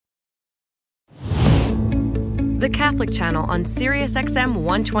The Catholic Channel on SiriusXM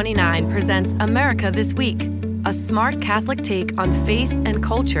 129 presents America This Week, a smart Catholic take on faith and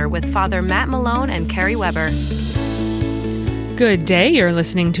culture with Father Matt Malone and Carrie Weber. Good day. You're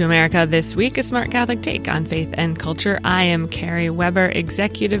listening to America This Week, a smart Catholic take on faith and culture. I am Carrie Weber,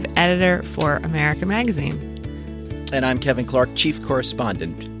 executive editor for America Magazine. And I'm Kevin Clark, chief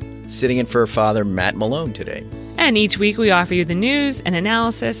correspondent, sitting in for Father Matt Malone today. And each week we offer you the news and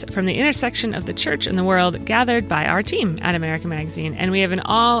analysis from the intersection of the church and the world gathered by our team at America Magazine. And we have an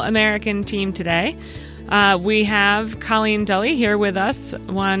all-American team today. We have Colleen Dully here with us,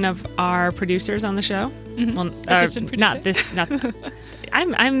 one of our producers on the show. Mm-hmm. Well, assistant producer.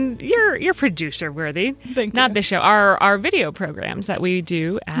 You're producer worthy. Thank not you. this show. Our video programs that we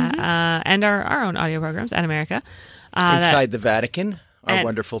do and our own audio programs at America. Inside the Vatican, our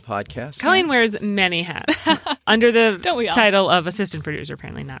wonderful podcast. Colleen wears many hats under the title of assistant producer,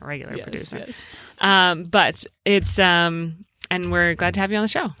 apparently not regular producer. Yes. But it's and we're glad to have you on the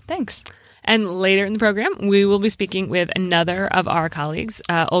show. Thanks. And later in the program, we will be speaking with another of our colleagues,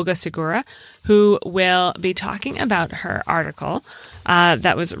 Olga Segura, who will be talking about her article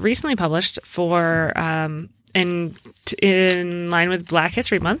that was recently published for in line with Black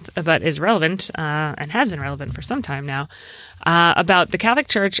History Month, but is relevant and has been relevant for some time now, about the Catholic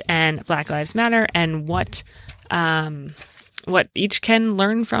Church and Black Lives Matter and what each can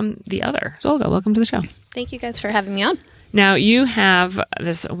learn from the other. So Olga, welcome to the show. Thank you guys for having me on. Now, you have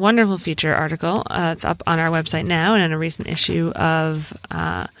this wonderful feature article. It's up on our website now and in a recent issue of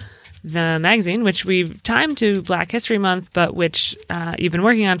the magazine, which we've timed to Black History Month, but which you've been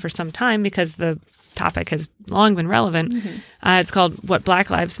working on for some time because the topic has long been relevant. Mm-hmm. It's called What Black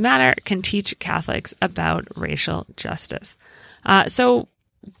Lives Matter Can Teach Catholics About Racial Justice. So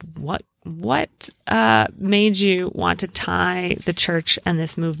what made you want to tie the church and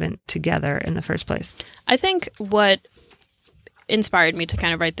this movement together in the first place? I think what inspired me to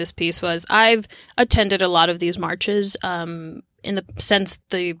kind of write this piece was I've attended a lot of these marches since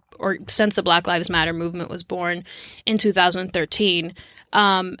the Black Lives Matter movement was born in 2013.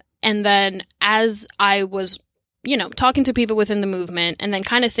 And then as I was, talking to people within the movement and then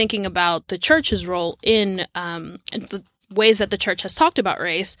kind of thinking about the church's role in the ways that the church has talked about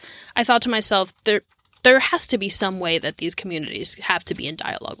race, I thought to myself, there has to be some way that these communities have to be in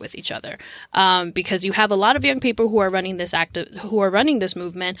dialogue with each other, because you have a lot of young people who are running this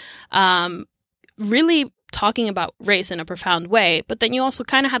movement, really talking about race in a profound way. But then you also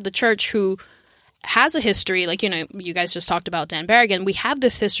kind of have the church who has a history, like, you guys just talked about Dan Berrigan. We have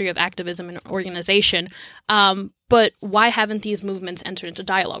this history of activism and organization, but why haven't these movements entered into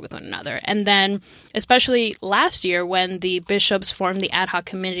dialogue with one another? And then, especially last year, when the bishops formed the ad hoc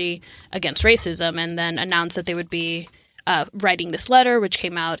committee against racism and then announced that they would be writing this letter, which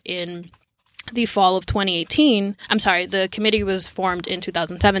came out in the fall of 2018. I'm sorry, the committee was formed in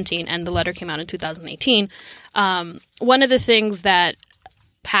 2017 and the letter came out in 2018. One of the things that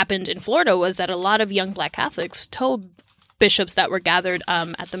happened in Florida was that a lot of young Black Catholics told bishops that were gathered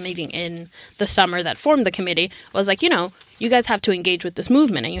at the meeting in the summer that formed the committee was like, you guys have to engage with this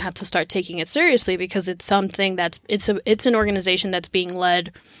movement and you have to start taking it seriously because it's something it's an organization that's being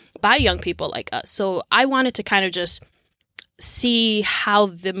led by young people like us. So I wanted to kind of just see how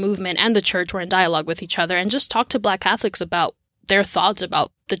the movement and the church were in dialogue with each other and just talk to Black Catholics about their thoughts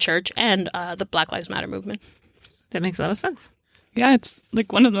about the church and the Black Lives Matter movement. That makes a lot of sense. Yeah, it's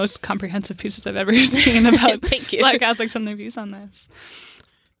like one of the most comprehensive pieces I've ever seen about Thank you. Black Catholics and their views on this.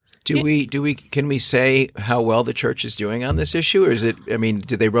 Can we say how well the church is doing on this issue? Or is it,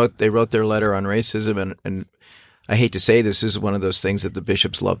 they wrote their letter on racism and I hate to say this is one of those things that the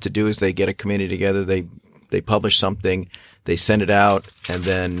bishops love to do is they get a committee together, they publish something, they send it out, and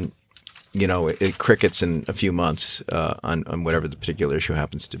then, it crickets in a few months on whatever the particular issue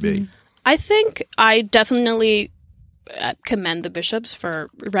happens to be. I think I definitely commend the bishops for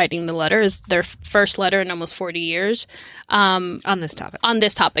writing the letter. It's their first letter in almost 40 years. On this topic. On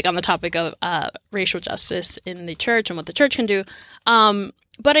the topic of racial justice in the church and what the church can do.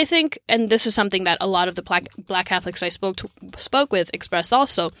 But I think, and this is something that a lot of the Black Catholics I spoke with expressed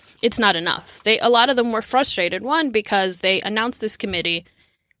also, it's not enough. A lot of them were frustrated, one, because they announced this committee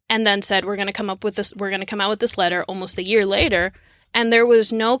and then said, we're going to come out with this letter almost a year later. And there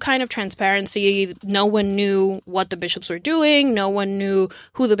was no kind of transparency. No one knew what the bishops were doing. No one knew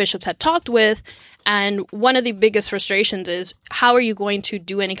who the bishops had talked with. And one of the biggest frustrations is, how are you going to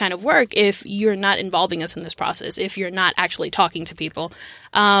do any kind of work if you're not involving us in this process, if you're not actually talking to people?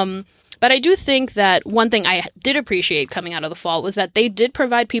 But I do think that one thing I did appreciate coming out of the fall was that they did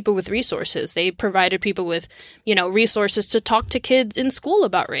provide people with resources. They provided people with, resources to talk to kids in school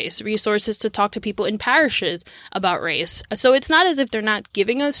about race, resources to talk to people in parishes about race. So it's not as if they're not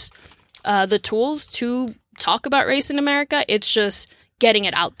giving us the tools to talk about race in America. It's just getting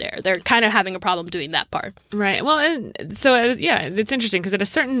it out there. They're kind of having a problem doing that part. Right. Well, and so, it's interesting because at a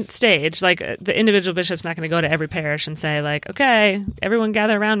certain stage, like the individual bishop's not going to go to every parish and say, like, okay, everyone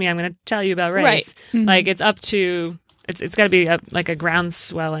gather around me. I'm going to tell you about race. Right. Mm-hmm. Like, it's up to, it's got to be like a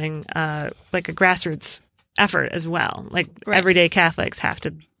groundswelling, like a grassroots effort as well. Like, everyday Catholics have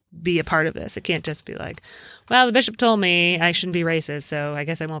to be a part of this. It can't just be like, well, the bishop told me I shouldn't be racist, so I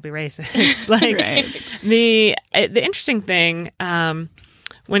guess I won't be racist. Like the interesting thing,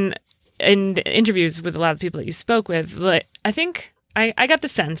 when in interviews with a lot of people that you spoke with, like, I think I got the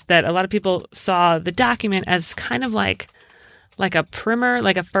sense that a lot of people saw the document as kind of like a primer,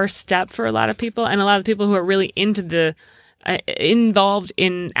 like a first step for a lot of people, and a lot of people who are really into the involved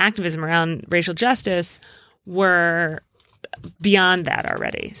in activism around racial justice were beyond that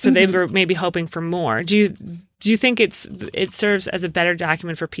already. So they were maybe hoping for more. Do you think it serves as a better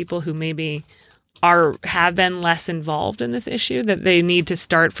document for people who maybe have been less involved in this issue, that they need to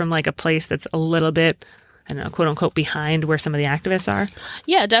start from like a place that's a little bit, I don't know, quote unquote, behind where some of the activists are?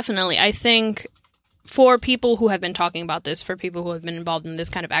 Yeah, definitely. I think for people who have been talking about this, for people who have been involved in this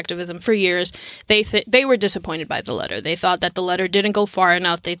kind of activism for years, they were disappointed by the letter. They thought that the letter didn't go far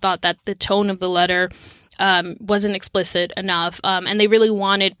enough. They thought that the tone of the letter wasn't explicit enough, and they really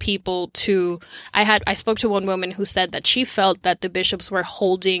wanted people to. I spoke to one woman who said that she felt that the bishops were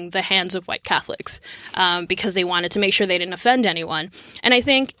holding the hands of white Catholics because they wanted to make sure they didn't offend anyone. And I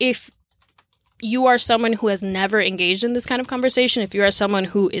think if you are someone who has never engaged in this kind of conversation, if you are someone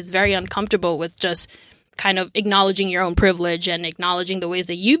who is very uncomfortable with just kind of acknowledging your own privilege and acknowledging the ways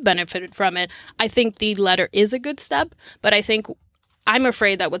that you've benefited from it, I think the letter is a good step. But I think I'm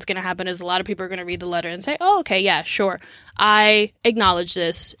afraid that what's going to happen is a lot of people are going to read the letter and say, oh, okay, yeah, sure, I acknowledge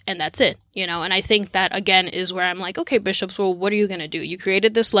this, and that's it, And I think that, again, is where I'm like, okay, bishops, well, what are you going to do? You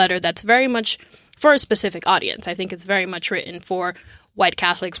created this letter that's very much for a specific audience. I think it's very much written for white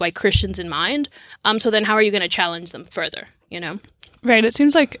Catholics, white Christians in mind. So then how are you going to challenge them further, Right. It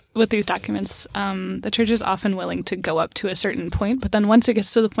seems like with these documents, the church is often willing to go up to a certain point, but then once it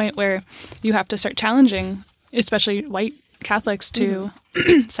gets to the point where you have to start challenging, especially white Catholics to,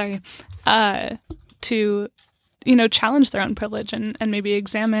 to, challenge their own privilege and maybe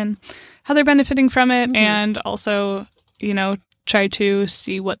examine how they're benefiting from it, and also, try to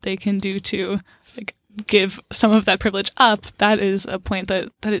see what they can do to give some of that privilege up. That is a point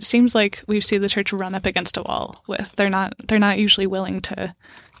that it seems like we see the church run up against a wall with. They're not usually willing to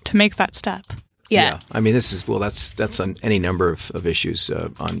make that step. Yeah. I mean, this is, that's on any number of issues,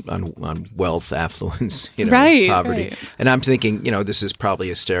 on wealth, affluence, right, poverty. Right. And I'm thinking, this is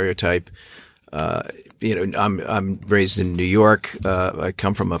probably a stereotype. I'm raised in New York. I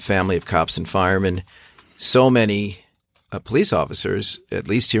come from a family of cops and firemen. So many police officers, at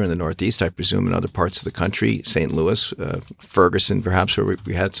least here in the Northeast, I presume in other parts of the country, St. Louis, Ferguson, perhaps, where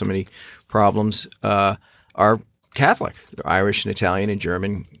we had so many problems, are Catholic. They're Irish and Italian and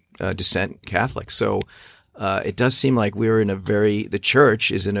German descent Catholic. So it does seem like the church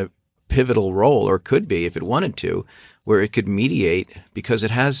is in a pivotal role, or could be if it wanted to, where it could mediate, because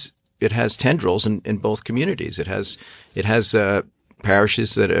it has tendrils in both communities. It has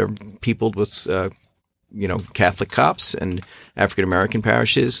parishes that are peopled with Catholic cops, and African American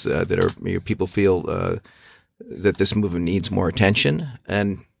parishes that are people feel that this movement needs more attention.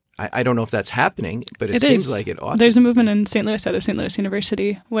 And I don't know if that's happening, but it seems like it ought. There's a movement in St. Louis, out of St. Louis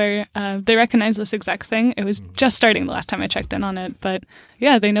University, where they recognize this exact thing. It was just starting the last time I checked in on it, but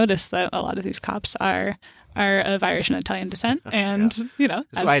yeah, they noticed that a lot of these cops are of Irish and Italian descent, and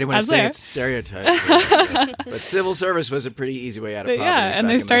that's why I didn't want to say it's stereotype. But civil service was a pretty easy way out of poverty. Yeah, and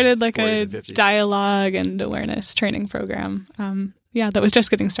they started like a dialogue and awareness training program. That was just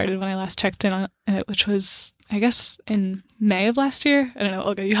getting started when I last checked in on it, which was, I guess, in May of last year. I don't know,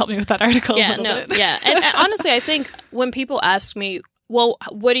 Olga, you helped me with that article. Yeah. And honestly, I think when people ask me, well,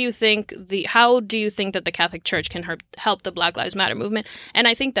 what do you think how do you think that the Catholic Church can help the Black Lives Matter movement? And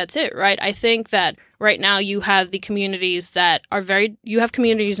I think that's it, right? I think that right now you have the communities you have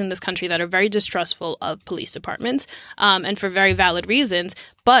communities in this country that are very distrustful of police departments, and for very valid reasons.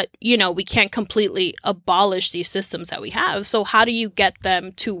 But, we can't completely abolish these systems that we have. So how do you get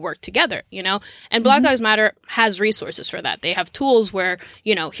them to work together, And Black Lives Matter has resources for that. They have tools where,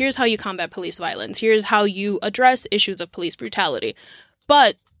 here's how you combat police violence. Here's how you address issues of police brutality.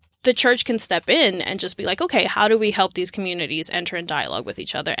 But the church can step in and just be like, okay, how do we help these communities enter in dialogue with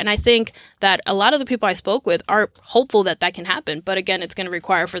each other? And I think that a lot of the people I spoke with are hopeful that that can happen. But again, it's going to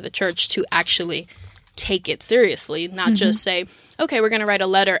require for the church to actually take it seriously, not just say, okay, we're going to write a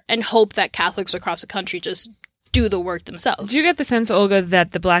letter and hope that Catholics across the country just do the work themselves. Do you get the sense, Olga,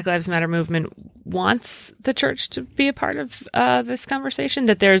 that the Black Lives Matter movement wants the church to be a part of this conversation?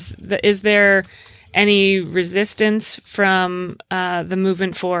 That is there any resistance from the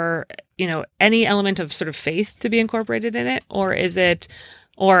movement for, any element of sort of faith to be incorporated in it? Or is it,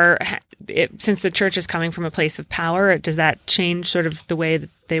 since the church is coming from a place of power, does that change sort of the way that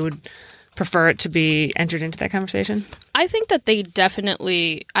they would prefer it to be entered into that conversation? I think that they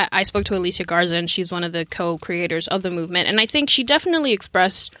definitely, I spoke to Alicia Garza, and she's one of the co-creators of the movement. And I think she definitely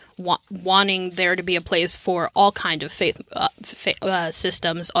expressed wanting there to be a place for all kind of faith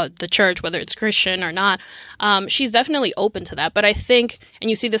systems, the church, whether it's Christian or not. She's definitely open to that. But I think, and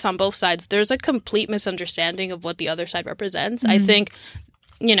you see this on both sides, there's a complete misunderstanding of what the other side represents. I think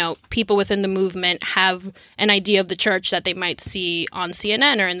people within the movement have an idea of the church that they might see on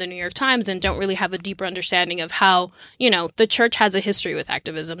CNN or in the New York Times and don't really have a deeper understanding of how, the church has a history with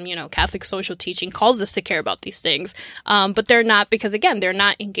activism. Catholic social teaching calls us to care about these things. But they're not, because again, they're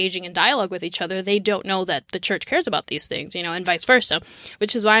not engaging in dialogue with each other. They don't know that the church cares about these things, and vice versa,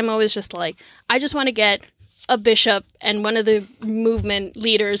 which is why I'm always just like, I just want to get a bishop and one of the movement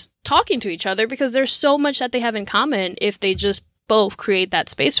leaders talking to each other, because there's so much that they have in common if they just both create that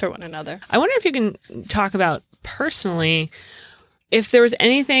space for one another. I wonder if you can talk about personally if there was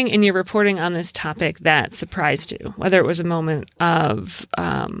anything in your reporting on this topic that surprised you, whether it was a moment of,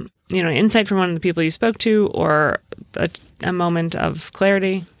 an insight from one of the people you spoke to or a moment of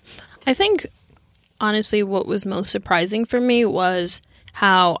clarity. I think, honestly, what was most surprising for me was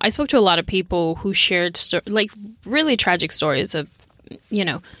how I spoke to a lot of people who shared really tragic stories of,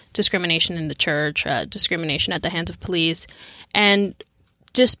 discrimination in the church, discrimination at the hands of police. And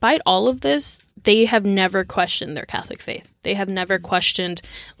despite all of this, they have never questioned their Catholic faith. They have never questioned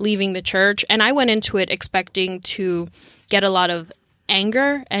leaving the church. And I went into it expecting to get a lot of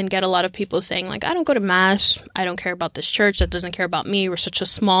anger and get a lot of people saying, like, I don't go to Mass. I don't care about this church. That doesn't care about me. We're such a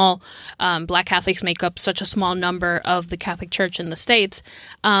small, Black Catholics make up such a small number of the Catholic Church in the States.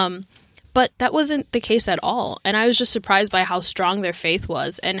 But that wasn't the case at all. And I was just surprised by how strong their faith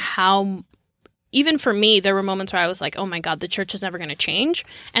was and how, even for me, there were moments where I was like, oh my God, the church is never going to change.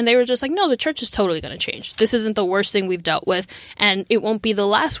 And they were just like, no, the church is totally going to change. This isn't the worst thing we've dealt with. And it won't be the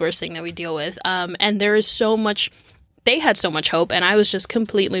last worst thing that we deal with. And there is so much, they had so much hope. And I was just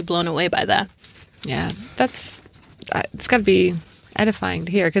completely blown away by that. Yeah, it's got to be edifying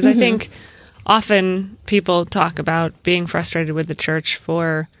to hear. Because I think often people talk about being frustrated with the church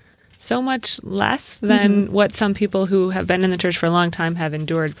for so much less than what some people who have been in the church for a long time have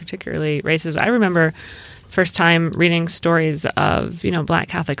endured, particularly racism. I remember first time reading stories of, Black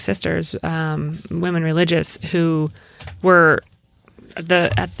Catholic sisters, women religious, who were at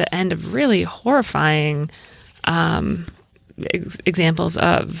the end of really horrifying examples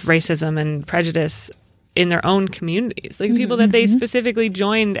of racism and prejudice in their own communities, like people that they specifically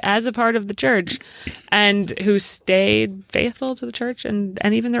joined as a part of the church and who stayed faithful to the church and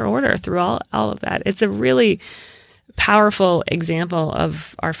even their order through all of that. It's a really powerful example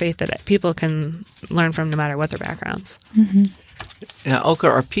of our faith that people can learn from no matter what their backgrounds. Now, Olga,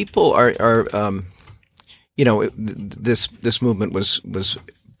 are people this movement was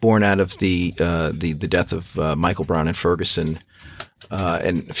born out of the death of Michael Brown in Ferguson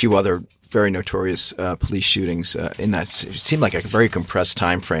and a few other very notorious police shootings. In that, it seemed like a very compressed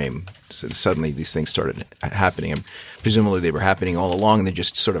time frame. So suddenly these things started happening. And presumably they were happening all along, and they're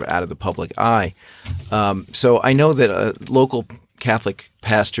just sort of out of the public eye. So I know that local Catholic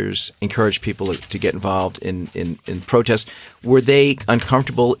pastors encourage people to get involved in protests. Were they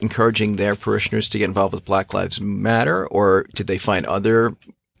uncomfortable encouraging their parishioners to get involved with Black Lives Matter, or did they find other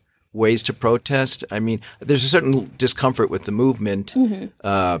ways to protest? I mean, there's a certain discomfort with the movement.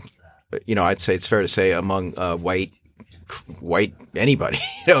 I'd say it's fair to say among white anybody.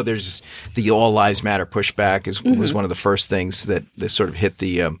 There's the All Lives Matter pushback was one of the first things that sort of hit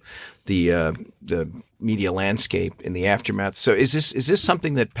the media landscape in the aftermath. So is this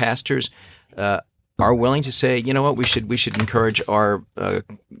something that pastors are willing to say, you know what, we should encourage our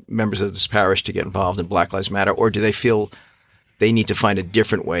members of this parish to get involved in Black Lives Matter, or do they feel they need to find a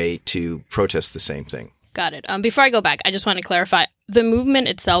different way to protest the same thing? Got it. Before I go back, I just want to clarify. The movement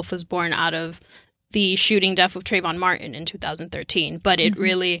itself was born out of the shooting death of Trayvon Martin in 2013, but it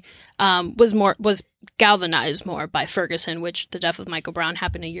really was galvanized more by Ferguson, which the death of Michael Brown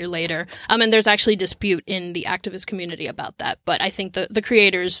happened a year later. And there's actually dispute in the activist community about that. But I think the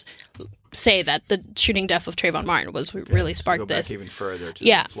creators say that the shooting death of Trayvon Martin was really sparked go back this. even further to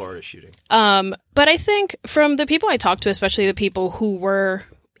the Florida shooting. But I think from the people I talked to, especially the people who were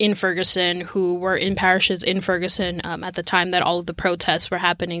in Ferguson, who were in parishes in Ferguson at the time that all of the protests were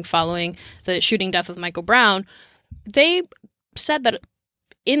happening following the shooting death of Michael Brown, they said that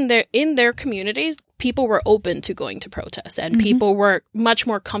in their communities, people were open to going to protests and people were much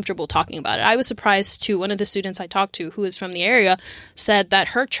more comfortable talking about it. I was surprised too. One of the students I talked to who is from the area said that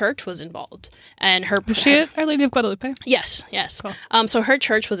her church was involved and Was she at Our Lady of Guadalupe? Yes. Cool. So her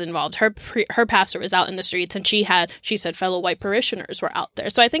church was involved. Her pastor was out in the streets, and she said fellow white parishioners were out there.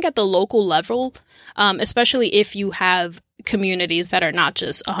 So I think at the local level, especially if you have communities that are not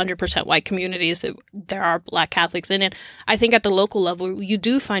just 100% white communities, there are Black Catholics in it. I think at the local level, you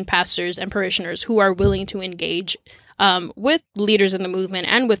do find pastors and parishioners who are willing to engage with leaders in the movement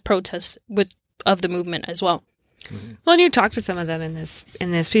and with protests of the movement as well. Well, and you talked to some of them in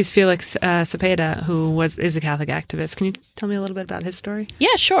this piece. Felix Cepeda, who is a Catholic activist. Can you tell me a little bit about his story?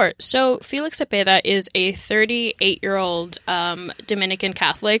 Yeah, sure. So Felix Cepeda is a 38-year-old Dominican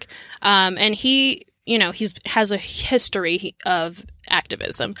Catholic, and he has a history of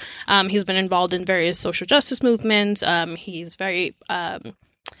activism. He's been involved in various social justice movements. He's very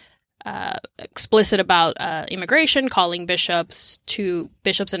explicit about immigration, calling bishops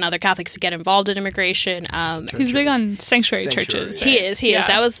and other Catholics to get involved in immigration. He's big on sanctuary churches. Right? He is.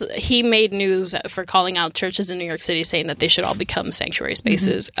 He made news for calling out churches in New York City, saying that they should all become sanctuary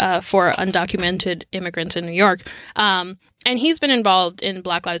spaces for undocumented immigrants in New York. And he's been involved in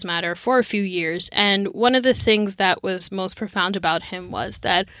Black Lives Matter for a few years. And one of the things that was most profound about him was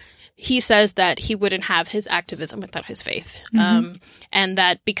that he says that he wouldn't have his activism without his faith. And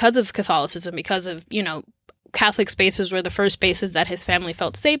that because of Catholicism, because of, Catholic spaces were the first spaces that his family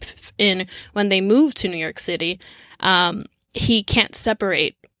felt safe in when they moved to New York City, he can't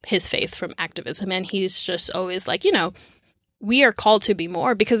separate his faith from activism. And he's just always like, we are called to be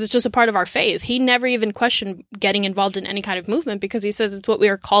more because it's just a part of our faith. He never even questioned getting involved in any kind of movement because he says it's what we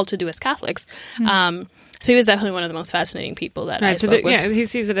are called to do as Catholics. So he was definitely one of the most fascinating people that I spoke with. Yeah, he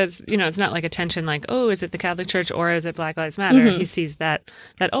sees it as, it's not like a tension like, oh, is it the Catholic Church or is it Black Lives Matter? He sees that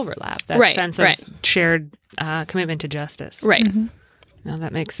overlap, that sense of shared commitment to justice. Right. No,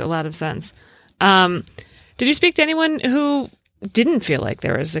 that makes a lot of sense. Did you speak to anyone who didn't feel like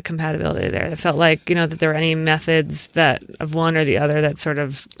there was a compatibility there? That felt like, that there were any methods that of one or the other that sort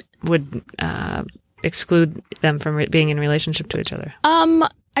of would exclude them from being in relationship to each other?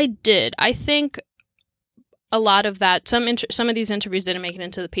 I did. I think a lot of that, some of these interviews didn't make it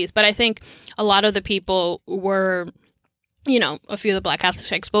into the piece, but I think a lot of the people were, a few of the Black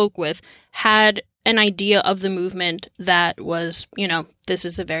Catholics I spoke with had an idea of the movement that was, this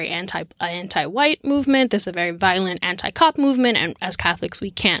is a very anti-white movement. This is a very violent anti-cop movement. And as Catholics,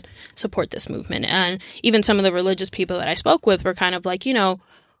 we can't support this movement. And even some of the religious people that I spoke with were kind of like,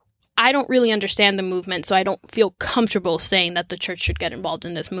 I don't really understand the movement, so I don't feel comfortable saying that the church should get involved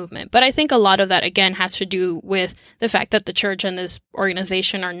in this movement. But I think a lot of that, again, has to do with the fact that the church and this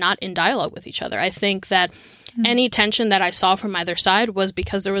organization are not in dialogue with each other. I think that any tension that I saw from either side was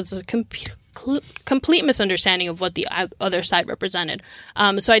because there was a complete misunderstanding of what the other side represented.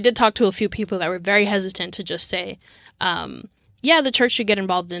 So I did talk to a few people that were very hesitant to just say, the church should get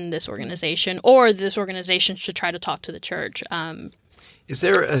involved in this organization, or this organization should try to talk to the church. Is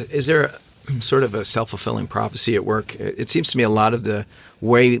there a sort of a self-fulfilling prophecy at work? It seems to me a lot of the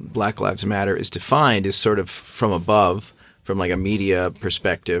way Black Lives Matter is defined is sort of from above, from like a media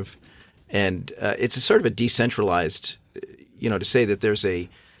perspective, and it's a sort of a decentralized, to say that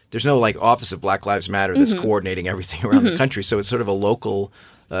there's no like office of Black Lives Matter that's coordinating everything around the country. So it's sort of a local,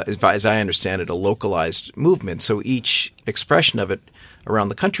 as I understand it, a localized movement. So each expression of it around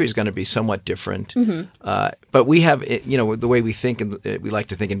the country is going to be somewhat different. But we have, the way we think, and we like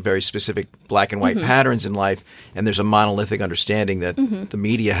to think in very specific black and white patterns in life, and there's a monolithic understanding that the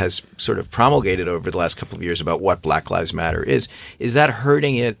media has sort of promulgated over the last couple of years about what Black Lives Matter is. Is that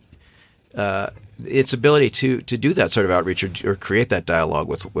hurting its ability to do that sort of outreach or create that dialogue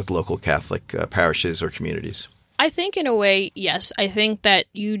with local Catholic parishes or communities? I think in a way, yes. I think that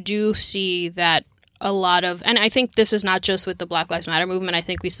you do see that a lot of, and I think this is not just with the Black Lives Matter movement. I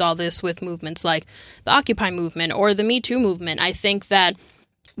think we saw this with movements like the Occupy movement or the Me Too movement. I think that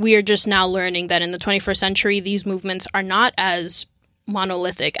we are just now learning that in the 21st century, these movements are not as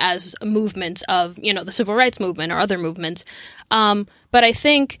monolithic as movements of, the civil rights movement or other movements. But I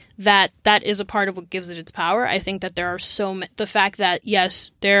think that is a part of what gives it its power. I think that there are the fact that,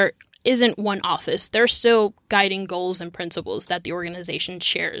 yes, there isn't one office. There's still guiding goals and principles that the organization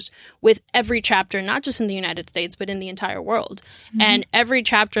shares with every chapter, not just in the United States, but in the entire world. Mm-hmm. And every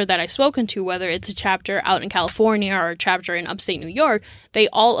chapter that I've spoken to, whether it's a chapter out in California or a chapter in upstate New York, they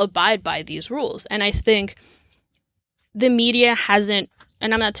all abide by these rules. And I think the media hasn't,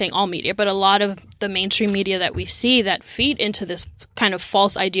 and I'm not saying all media, but a lot of the mainstream media that we see that feed into this kind of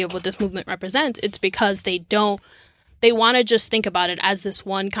false idea of what this movement represents, it's because they want to just think about it as this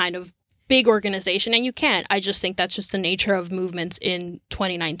one kind of big organization, and you can't. I just think that's just the nature of movements in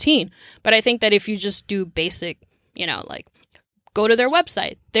 2019. But I think that if you just do basic, like go to their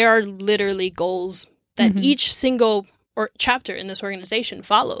website, there are literally goals that each single chapter in this organization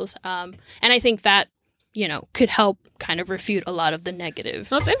follows. And I think that could help kind of refute a lot of the negative.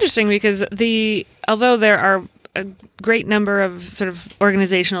 Well, it's interesting because although there are a great number of sort of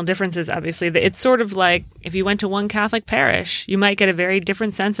organizational differences, obviously, it's sort of like if you went to one Catholic parish, you might get a very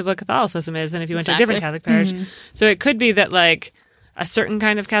different sense of what Catholicism is than if you went to a different Catholic parish. Mm-hmm. So it could be that like a certain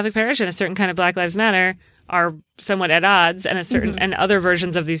kind of Catholic parish and a certain kind of Black Lives Matter are somewhat at odds, and and other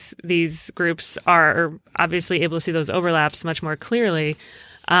versions of these groups are obviously able to see those overlaps much more clearly.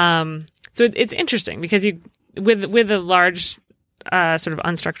 So it's interesting because with a large sort of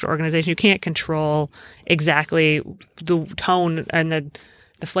unstructured organization, you can't control exactly the tone and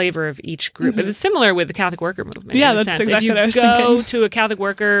the flavor of each group. It's similar with the Catholic worker movement. Yeah, that's exactly what I was thinking. If you go to a Catholic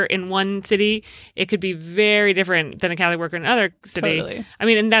worker in one city, it could be very different than a Catholic worker in another city. Totally. I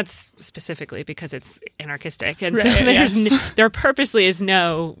mean, and that's specifically because it's anarchistic. And so there purposely is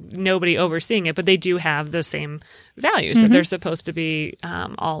nobody overseeing it, but they do have those same values that they're supposed to be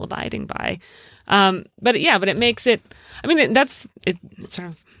all abiding by. But it makes it, I mean, it's sort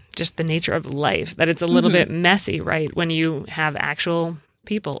of just the nature of life, that it's a little bit messy, right? When you have actual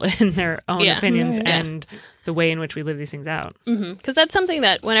people in their own opinions and the way in which we live these things out. Because that's something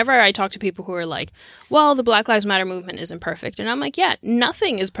that whenever I talk to people who are like, well, the Black Lives Matter movement isn't perfect. And I'm like, yeah,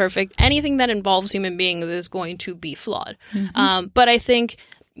 nothing is perfect. Anything that involves human beings is going to be flawed. But I think,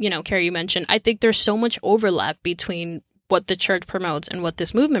 Carrie, you mentioned, I think there's so much overlap between what the church promotes and what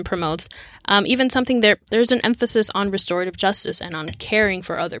this movement promotes. Even something there's an emphasis on restorative justice and on caring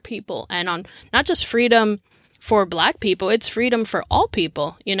for other people and on not just freedom for Black people, it's freedom for all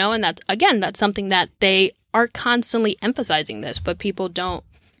people, and that's something that they are constantly emphasizing this, but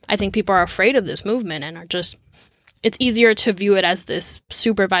I think people are afraid of this movement and it's easier to view it as this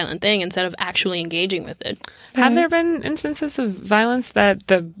super violent thing instead of actually engaging with it. Have there been instances of violence that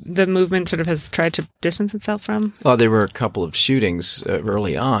the movement sort of has tried to distance itself from? Well, there were a couple of shootings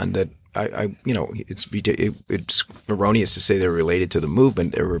early on that it's erroneous to say they're related to the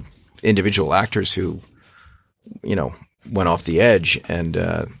movement. There were individual actors who went off the edge and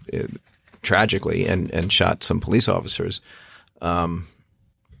tragically and shot some police officers. I'm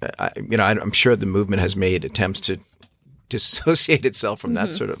sure the movement has made attempts to dissociate itself from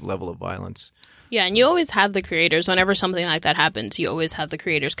that sort of level of violence. Yeah, and you always have the creators. Whenever something like that happens, you always have the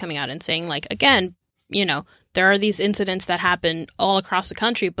creators coming out and saying, like, again, there are these incidents that happen all across the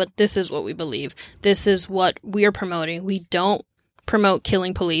country, but this is what we believe. This is what we are promoting. We don't promote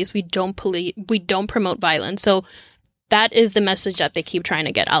killing police. We don't promote violence. So that is the message that they keep trying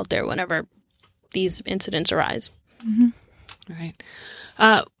to get out there whenever these incidents arise. Right.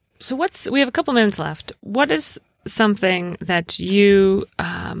 So we have a couple minutes left. What is something that you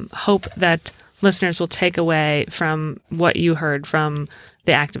hope that listeners will take away from what you heard from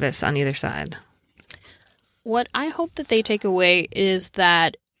the activists on either side? What I hope that they take away is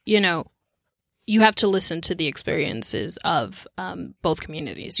that, you have to listen to the experiences of both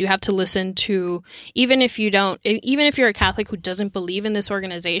communities. You have to listen to, even if you're a Catholic who doesn't believe in this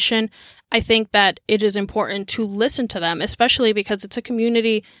organization, I think that it is important to listen to them, especially because it's a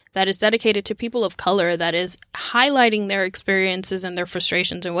community that is dedicated to people of color, that is highlighting their experiences and their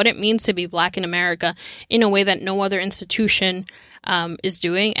frustrations and what it means to be Black in America in a way that no other institution is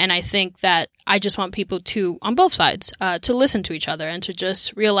doing. And I think that I just want people on both sides, to listen to each other and to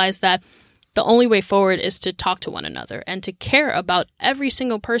just realize that the only way forward is to talk to one another and to care about every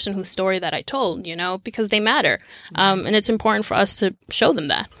single person whose story that I told, because they matter. And it's important for us to show them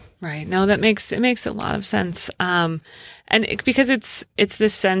that. Right. No, it makes a lot of sense. Because it's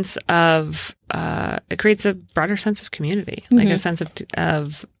this sense of, it creates a broader sense of community, like a sense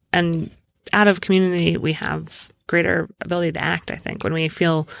of, and out of community we have greater ability to act, I think, when we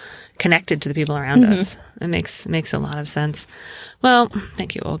feel connected to the people around us. It makes a lot of sense. Well,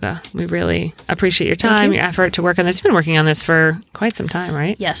 thank you, Olga. We really appreciate your time, your effort to work on this. You've been working on this for quite some time,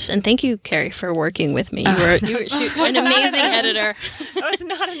 right? Yes, and thank you, Carrie, for working with me. You were an amazing editor. That was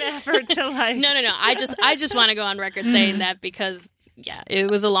not an effort to like... No. I just want to go on record saying that because... Yeah, it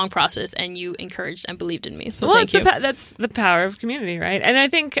was a long process, and you encouraged and believed in me. So thank you. That's the power of community, right? And I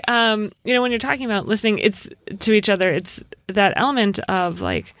think, when you're talking about listening, it's to each other. It's that element of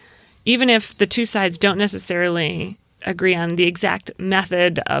like, even if the two sides don't necessarily agree on the exact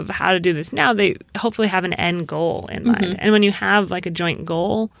method of how to do this now, they hopefully have an end goal in mind. And when you have like a joint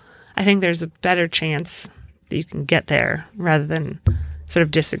goal, I think there's a better chance that you can get there rather than sort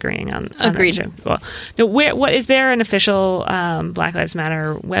of disagreeing on Agreed. That issue. Well, now, what is there an official Black Lives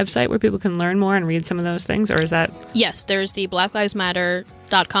Matter website where people can learn more and read some of those things, or is that? Yes, there's the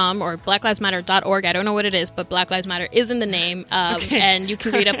blacklivesmatter.com or blacklivesmatter.org. I don't know what it is, but Black Lives Matter is in the name, and you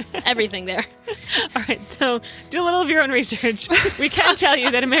can read up everything there. All right, so do a little of your own research. We can tell you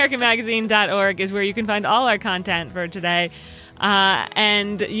that AmericanMagazine.org is where you can find all our content for today.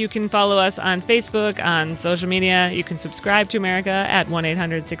 And you can follow us on Facebook, on social media. You can subscribe to America at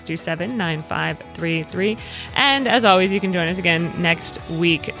 1-800-627-9533. And as always, you can join us again next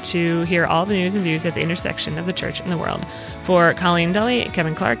week to hear all the news and views at the intersection of the church and the world. For Colleen Dully,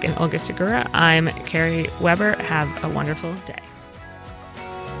 Kevin Clark, and Olga Segura, I'm Carrie Weber. Have a wonderful day.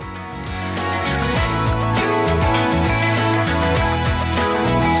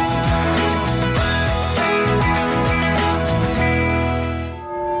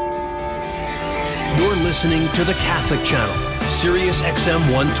 You're listening to the Catholic Channel, Sirius XM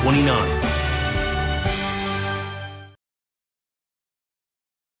 129.